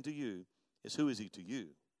tonight and to you is, who is he to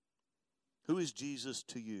you? Who is Jesus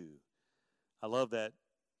to you? I love that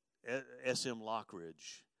S.M.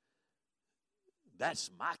 Lockridge. That's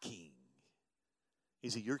my king.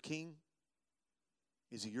 Is he your king?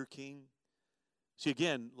 Is he your king? See,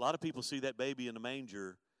 again, a lot of people see that baby in the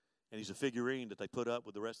manger, and he's a figurine that they put up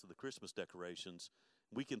with the rest of the Christmas decorations.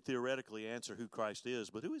 We can theoretically answer who Christ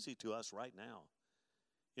is, but who is he to us right now?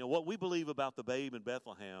 You know, what we believe about the babe in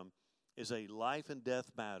Bethlehem is a life and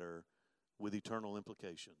death matter with eternal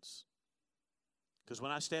implications. Because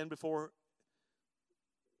when I stand before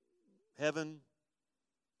heaven,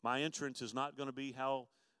 my entrance is not going to be how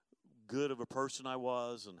good of a person I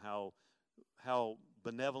was and how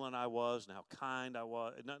benevolent I was and how kind I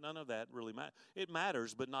was. None of that really matters. It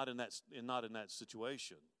matters, but not in that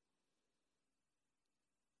situation.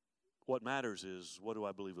 What matters is, what do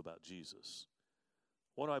I believe about Jesus?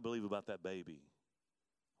 What do I believe about that baby?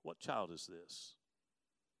 What child is this?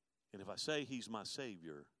 And if I say he's my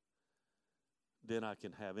Savior, then I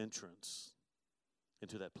can have entrance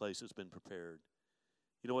into that place that's been prepared.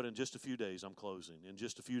 You know what? In just a few days, I'm closing. In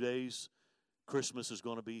just a few days, Christmas is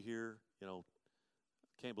going to be here. You know,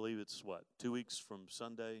 I can't believe it's, 2 weeks from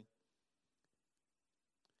Sunday.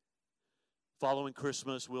 Following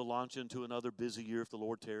Christmas, we'll launch into another busy year if the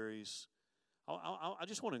Lord tarries. I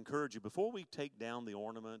just want to encourage you, before we take down the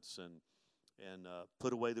ornaments and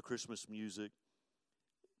put away the Christmas music,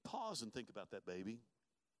 pause and think about that baby.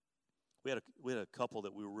 We had a couple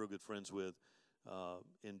that we were real good friends with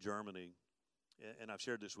in Germany, and I've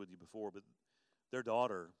shared this with you before, but their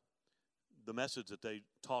daughter, the message that they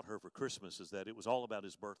taught her for Christmas is that it was all about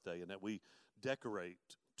his birthday and that we decorate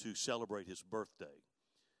to celebrate his birthday.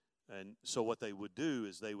 And so what they would do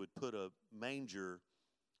is they would put a manger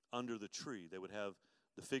under the tree. They would have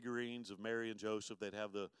the figurines of Mary and Joseph. They'd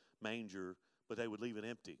have the manger, but they would leave it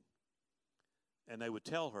empty. And they would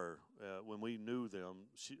tell her, when we knew them,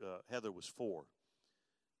 Heather was 4.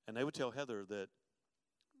 And they would tell Heather that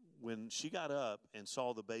when she got up and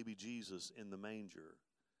saw the baby Jesus in the manger,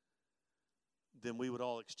 then we would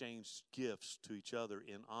all exchange gifts to each other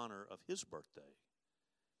in honor of his birthday.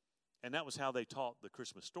 And that was how they taught the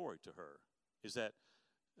Christmas story to her, is that,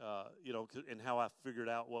 and how I figured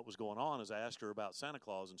out what was going on is I asked her about Santa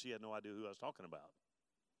Claus, and she had no idea who I was talking about.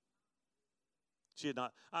 She had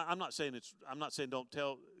not. I'm not saying don't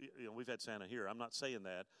tell. We've had Santa here. I'm not saying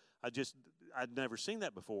that. I'd never seen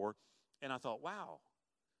that before, and I thought, wow,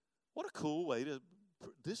 what a cool way to.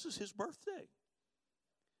 This is his birthday.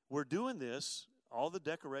 We're doing this. All the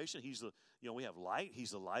decoration. We have light. He's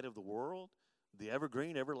the light of the world. The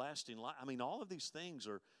evergreen, everlasting light. I mean, all of these things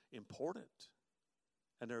are important,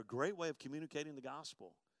 and they're a great way of communicating the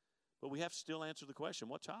gospel. But we have to still answer the question: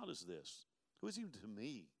 what child is this? Who is he to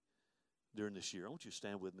me? During this year, I want you to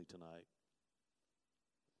stand with me tonight.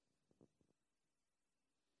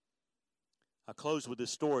 I close with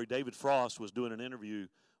this story. David Frost was doing an interview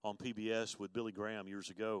on PBS with Billy Graham years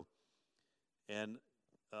ago, and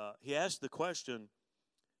he asked the question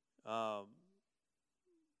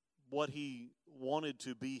what he wanted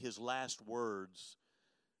to be his last words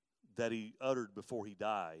that he uttered before he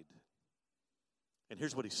died. And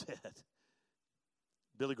here's what he said.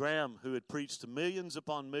 Billy Graham, who had preached to millions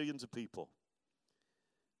upon millions of people,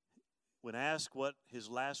 when asked what his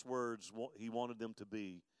last words he wanted them to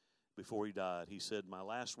be before he died, he said, "My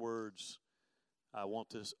last words I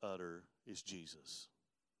want to utter is Jesus."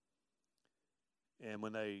 And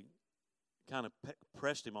when they kind of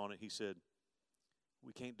pressed him on it, he said,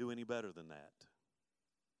 "We can't do any better than that."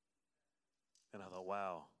 And I thought,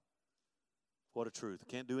 wow, what a truth.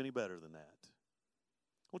 Can't do any better than that.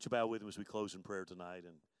 Won't you bow with me as we close in prayer tonight?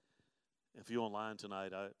 And if you're online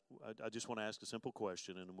tonight, I just want to ask a simple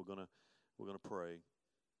question, and we're gonna pray.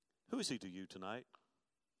 Who is he to you tonight?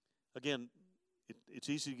 Again, it's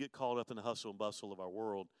easy to get caught up in the hustle and bustle of our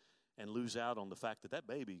world and lose out on the fact that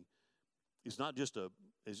baby is not just a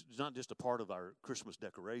part of our Christmas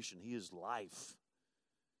decoration. He is life.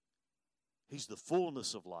 He's the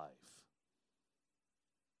fullness of life.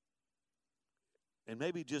 And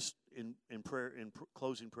maybe just in prayer,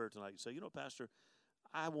 closing prayer tonight, you say, Pastor,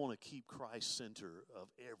 I want to keep Christ center of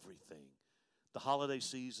everything. The holiday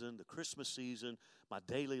season, the Christmas season, my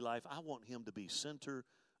daily life, I want him to be center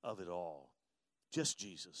of it all. Just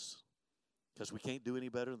Jesus. Because we can't do any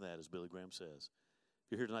better than that, as Billy Graham says.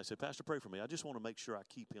 If you're here tonight, say, Pastor, pray for me. I just want to make sure I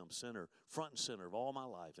keep him front and center of all my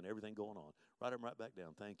life and everything going on. Write him right back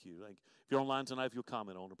down. Thank you. If you're online tonight, if you'll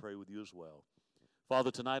comment, I want to pray with you as well.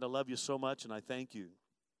 Father, tonight I love you so much, and I thank you.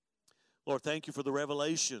 Lord, thank you for the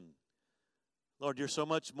revelation. Lord, you're so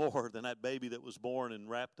much more than that baby that was born and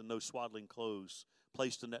wrapped in those swaddling clothes,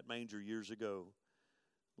 placed in that manger years ago.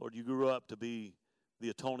 Lord, you grew up to be the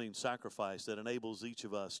atoning sacrifice that enables each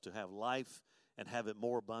of us to have life and have it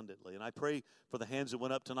more abundantly. And I pray for the hands that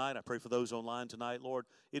went up tonight. I pray for those online tonight. Lord,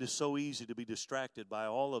 it is so easy to be distracted by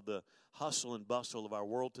all of the hustle and bustle of our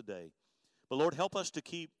world today. But Lord, help us to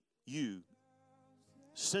keep you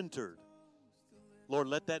centered. Lord,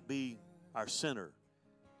 let that be our center.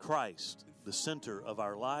 Christ, the center of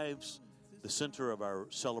our lives, the center of our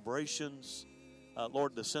celebrations.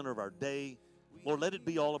 Lord, the center of our day. Lord, let it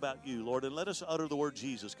be all about you, Lord, and let us utter the word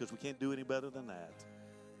Jesus because we can't do any better than that.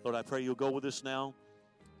 Lord, I pray you'll go with us now.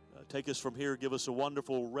 Take us from here. Give us a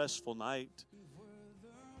wonderful, restful night.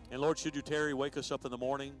 And, Lord, should you tarry, wake us up in the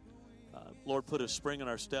morning. Lord, put a spring in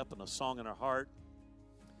our step and a song in our heart.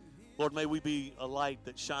 Lord, may we be a light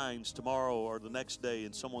that shines tomorrow or the next day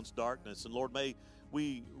in someone's darkness. And, Lord, may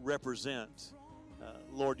we represent,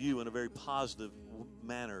 Lord, you in a very positive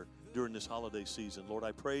manner during this holiday season. Lord,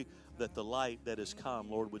 I pray that the light that has come,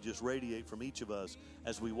 Lord, would just radiate from each of us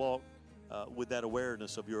as we walk with that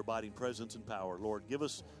awareness of your abiding presence and power. Lord, give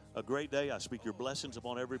us a great day. I speak your blessings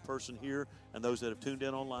upon every person here and those that have tuned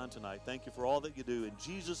in online tonight. Thank you for all that you do in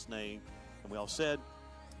Jesus' name. And we all said,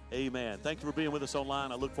 amen. Thank you for being with us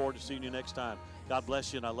online. I look forward to seeing you next time. God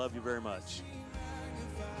bless you, and I love you very much.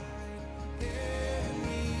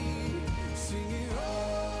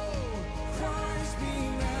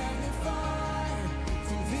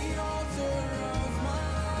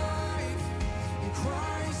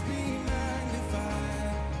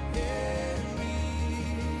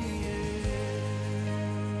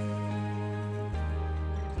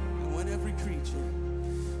 Creature